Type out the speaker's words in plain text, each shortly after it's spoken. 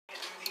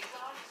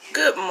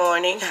Good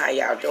morning. How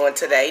y'all doing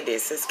today?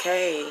 This is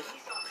Kay.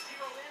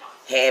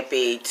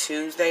 Happy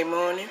Tuesday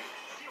morning.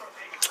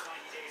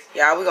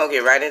 Y'all, we're going to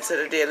get right into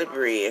the daily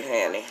bread,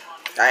 honey.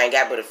 I ain't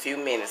got but a few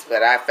minutes,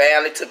 but I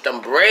finally took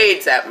them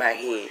braids out my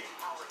head.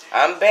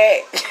 I'm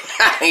back.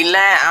 I ain't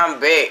lying. I'm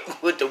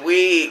back with the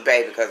wig,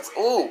 baby, because,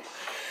 ooh,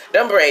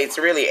 them braids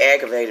really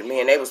aggravated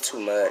me, and they was too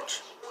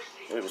much.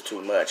 It was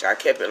too much. I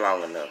kept it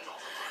long enough.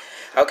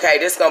 Okay,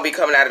 this is going to be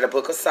coming out of the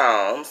book of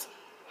Psalms.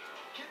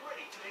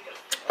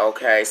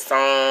 Okay,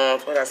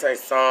 Psalms, what did I say?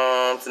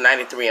 Psalms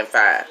 93 and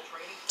 5.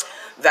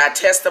 Thy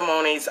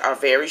testimonies are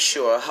very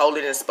sure.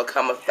 Holiness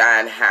becometh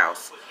thine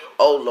house,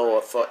 O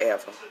Lord,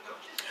 forever.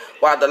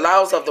 While the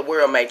laws of the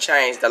world may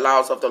change, the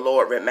laws of the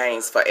Lord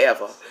remains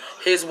forever.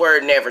 His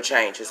word never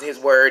changes. His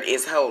word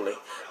is holy.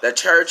 The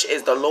church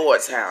is the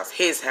Lord's house,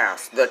 his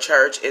house. The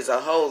church is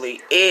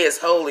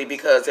holy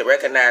because it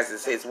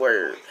recognizes his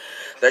word.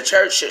 The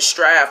church should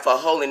strive for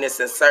holiness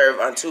and serve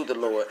unto the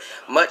Lord.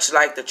 Much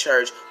like the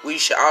church, we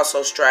should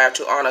also strive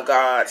to honor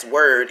God's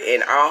word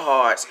in our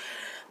hearts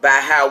by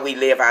how we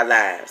live our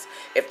lives.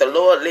 If the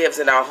Lord lives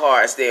in our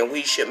hearts, then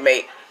we should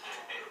make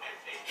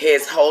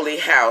his holy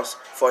house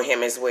for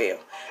him as well.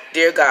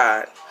 Dear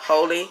God,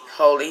 holy,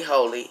 holy,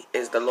 holy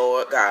is the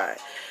Lord God.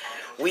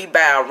 We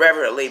bow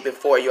reverently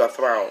before your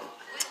throne.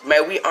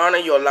 May we honor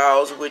your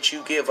laws which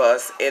you give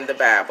us in the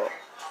Bible.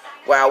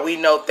 While we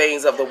know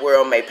things of the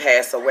world may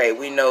pass away,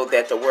 we know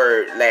that the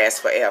word lasts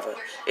forever.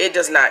 It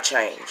does not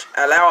change.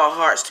 Allow our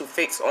hearts to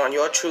fix on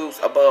your truths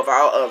above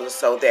all others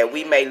so that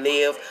we may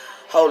live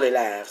holy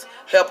lives.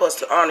 Help us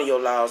to honor your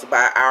laws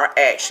by our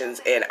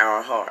actions and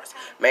our hearts.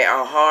 May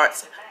our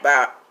hearts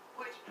buy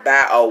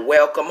a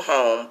welcome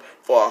home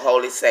for a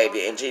holy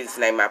Savior. In Jesus'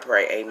 name I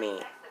pray,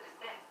 amen.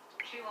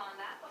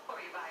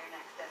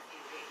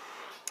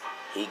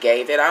 He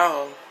gave it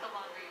all.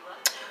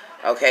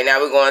 Okay, now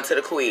we're going to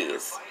the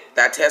quiz.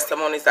 Thy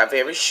testimonies are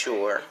very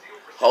sure.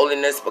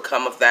 Holiness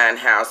becometh thine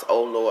house,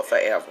 O Lord,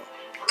 forever.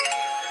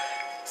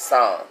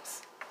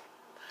 Psalms.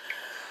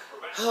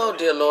 Oh,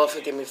 dear Lord,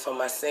 forgive me for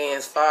my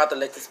sins. Father,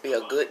 let this be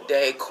a good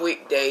day,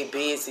 quick day,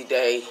 busy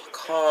day,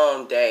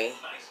 calm day.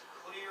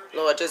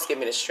 Lord, just give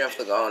me the strength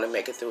to go on and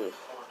make it through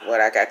what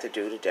I got to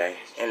do today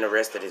and the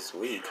rest of this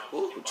week.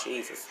 Ooh,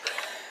 Jesus.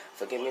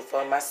 Forgive me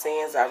for my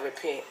sins. I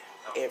repent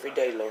every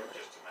day, Lord,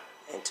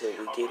 until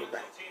we get it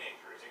right.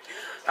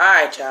 All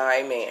right, y'all.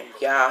 Amen.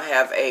 Y'all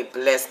have a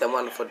blessed and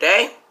wonderful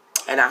day,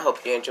 and I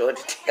hope you enjoyed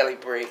the daily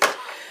bread.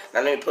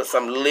 Now, let me put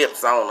some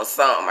lips on or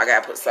something. I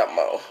got to put something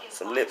on,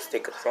 some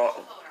lipstick or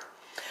something.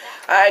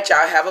 All right,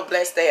 y'all. Have a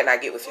blessed day, and I'll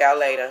get with y'all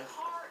later.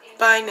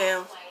 Bye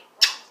now.